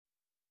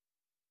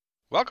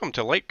Welcome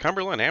to Lake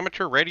Cumberland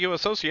Amateur Radio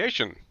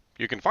Association.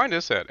 You can find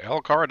us at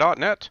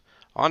LCARA.net,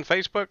 on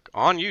Facebook,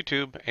 on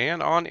YouTube,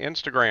 and on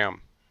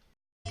Instagram.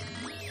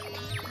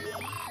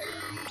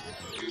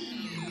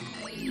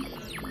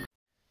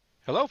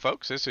 Hello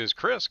folks, this is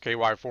Chris,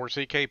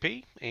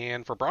 KY4CKP,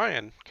 and for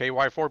Brian,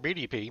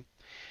 KY4BDP.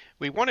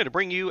 We wanted to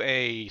bring you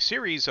a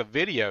series of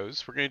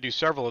videos. We're going to do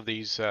several of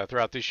these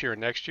throughout this year and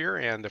next year,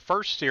 and the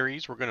first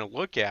series we're going to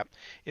look at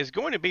is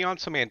going to be on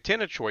some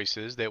antenna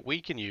choices that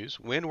we can use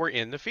when we're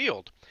in the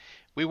field.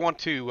 We want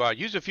to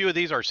use a few of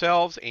these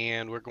ourselves,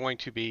 and we're going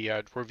to be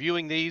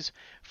reviewing these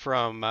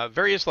from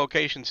various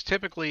locations,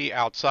 typically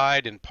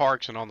outside in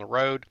parks and on the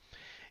road.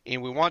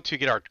 And we want to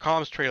get our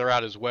comms trailer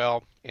out as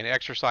well and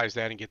exercise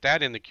that and get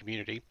that in the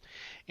community.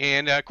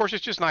 And of course,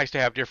 it's just nice to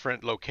have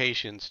different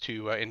locations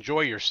to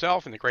enjoy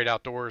yourself in the great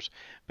outdoors,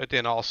 but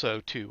then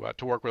also to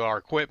work with our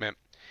equipment.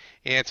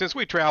 And since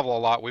we travel a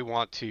lot, we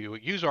want to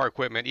use our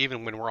equipment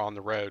even when we're on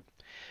the road.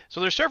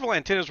 So there's several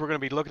antennas we're going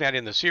to be looking at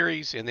in the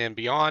series and then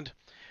beyond.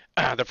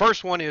 The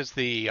first one is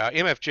the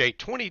MFJ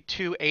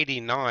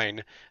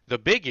 2289, the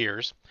big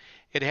ears.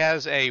 It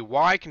has a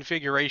Y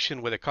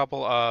configuration with a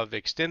couple of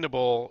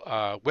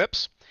extendable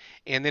whips,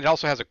 and then it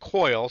also has a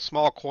coil,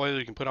 small coil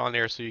you can put on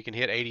there so you can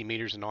hit 80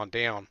 meters and on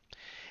down.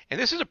 And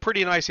this is a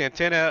pretty nice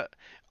antenna.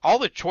 All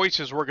the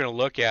choices we're going to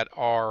look at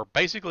are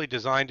basically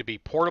designed to be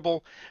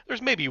portable.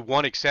 There's maybe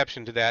one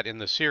exception to that in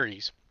the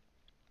series,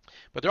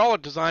 but they're all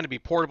designed to be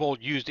portable,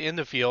 used in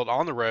the field,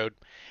 on the road,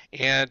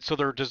 and so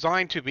they're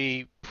designed to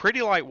be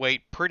pretty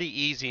lightweight, pretty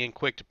easy and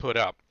quick to put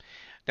up.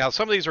 Now,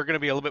 some of these are going to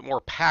be a little bit more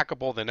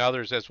packable than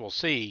others, as we'll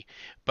see,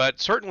 but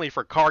certainly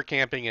for car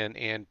camping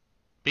and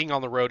being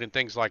on the road and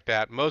things like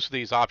that, most of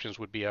these options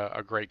would be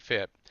a great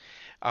fit.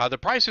 The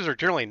prices are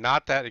generally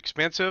not that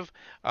expensive.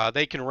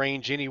 They can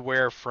range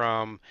anywhere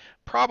from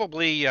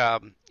probably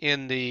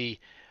in the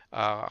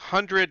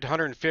 $100 to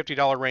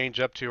 $150 range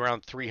up to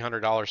around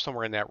 $300,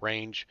 somewhere in that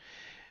range.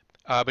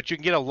 But you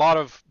can get a lot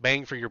of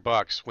bang for your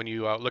bucks when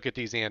you look at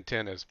these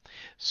antennas.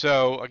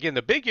 So again,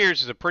 the big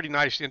ears is a pretty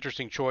nice,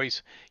 interesting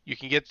choice. You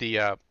can get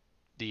the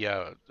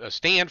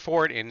stand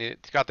for it, and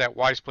it's got that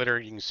Y splitter.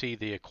 You can see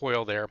the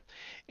coil there,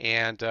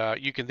 and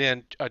you can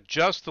then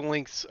adjust the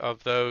lengths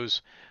of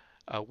those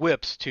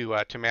whips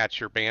to match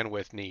your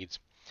bandwidth needs.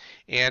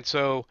 And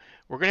so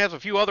we're going to have a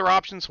few other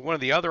options. One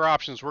of the other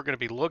options we're going to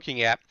be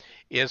looking at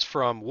is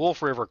from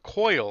Wolf River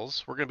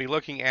Coils. We're going to be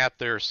looking at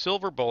their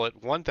Silver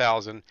Bullet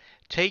 1000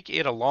 Take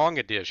It Along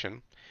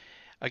edition.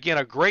 Again,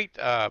 a great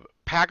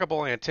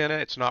packable antenna.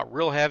 It's not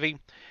real heavy.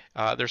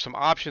 There's some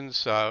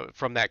options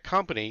from that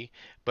company,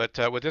 but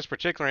with this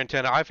particular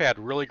antenna, I've had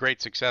really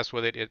great success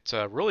with it. It's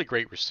a really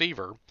great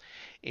receiver,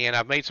 and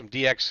I've made some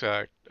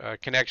DX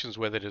connections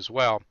with it as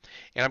well.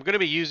 And I'm going to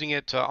be using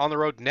it on the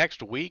road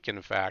next week, in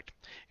fact,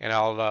 and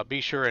I'll be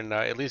sure and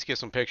at least get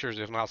some pictures,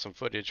 if not some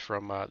footage,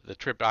 from the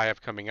trip I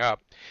have coming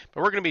up.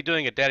 But we're going to be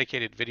doing a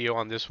dedicated video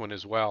on this one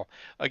as well.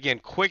 Again,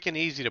 quick and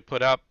easy to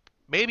put up.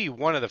 Maybe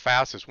one of the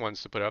fastest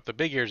ones to put up. The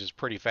big ears is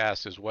pretty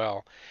fast as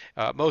well.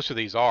 Most of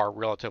these are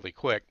relatively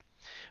quick.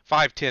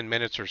 5-10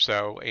 minutes or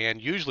so,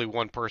 and usually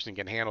one person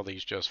can handle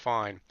these just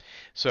fine.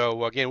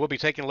 So again, we'll be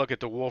taking a look at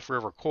the Wolf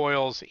River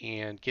coils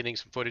and getting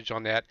some footage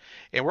on that,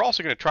 and we're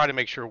also going to try to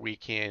make sure we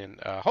can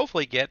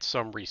hopefully get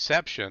some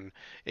reception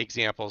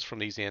examples from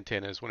these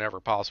antennas whenever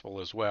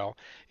possible as well,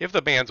 if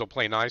the bands will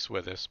play nice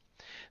with us.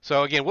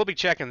 So again, we'll be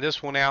checking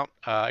this one out.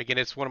 Again,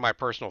 it's one of my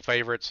personal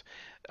favorites.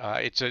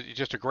 It's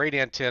just a great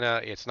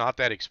antenna. It's not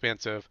that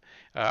expensive,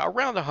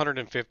 around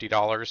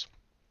 $150.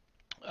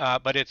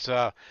 But it's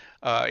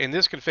in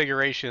this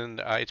configuration,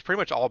 it's pretty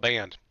much all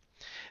band.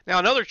 Now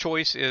another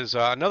choice is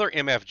another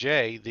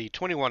MFJ, the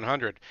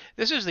 2100.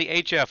 This is the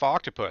HF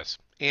Octopus,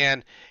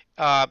 and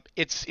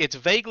it's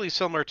vaguely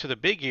similar to the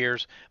big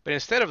ears, but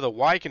instead of the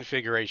Y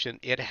configuration,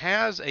 it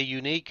has a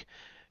unique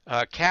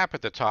cap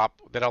at the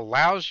top that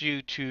allows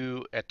you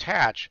to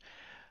attach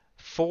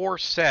 4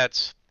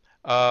 sets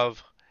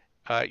of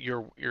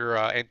your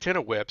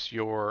antenna whips,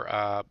 your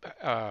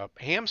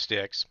ham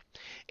sticks,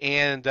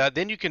 and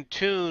then you can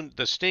tune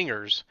the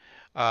stingers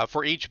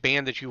for each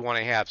band that you want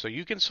to have. So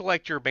you can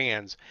select your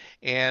bands,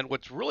 and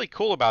what's really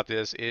cool about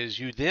this is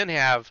you then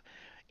have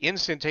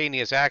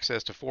instantaneous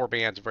access to 4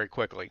 bands very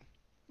quickly.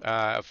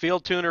 A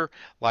field tuner,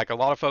 like a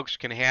lot of folks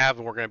can have,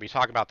 and we're going to be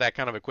talking about that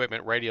kind of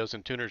equipment, radios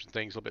and tuners and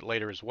things a little bit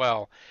later as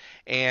well.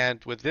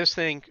 And with this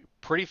thing,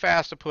 pretty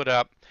fast to put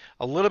up,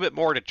 a little bit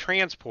more to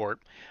transport,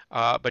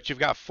 but you've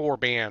got 4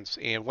 bands,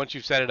 and once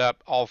you've set it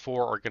up, all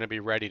 4 are going to be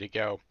ready to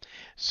go.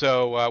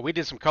 So we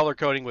did some color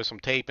coding with some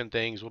tape and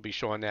things. We'll be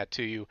showing that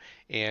to you,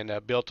 and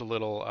built a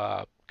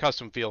little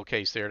custom field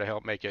case there to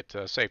help make it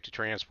safe to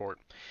transport.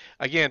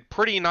 Again,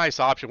 pretty nice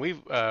option.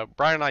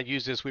 Brian and I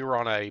used this. We were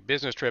on a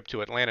business trip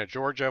to Atlanta,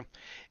 Georgia,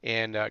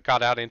 and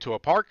got out into a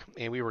park,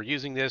 and we were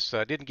using this.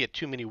 Didn't get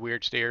too many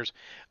weird stares,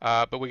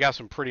 but we got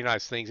some pretty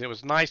nice things. It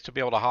was nice to be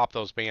able to hop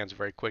those bands lines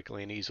very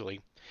quickly and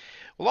easily.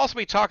 We'll also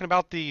be talking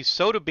about the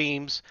Soda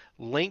Beams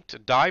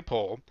linked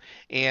dipole,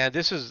 and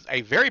this is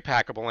a very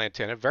packable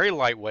antenna, very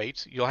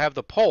lightweight. You'll have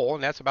the pole,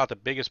 and that's about the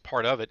biggest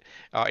part of it.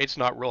 It's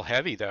not real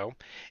heavy though,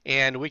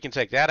 and we can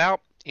take that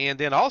out. And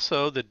then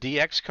also the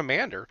DX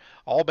Commander,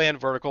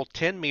 all-band vertical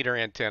 10-meter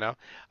antenna.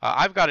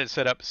 I've got it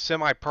set up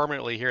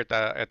semi-permanently here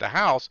at the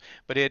house,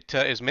 but it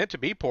is meant to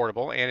be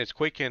portable, and it's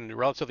quick and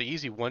relatively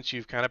easy once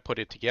you've kind of put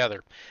it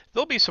together.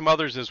 There'll be some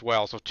others as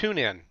well, so tune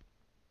in.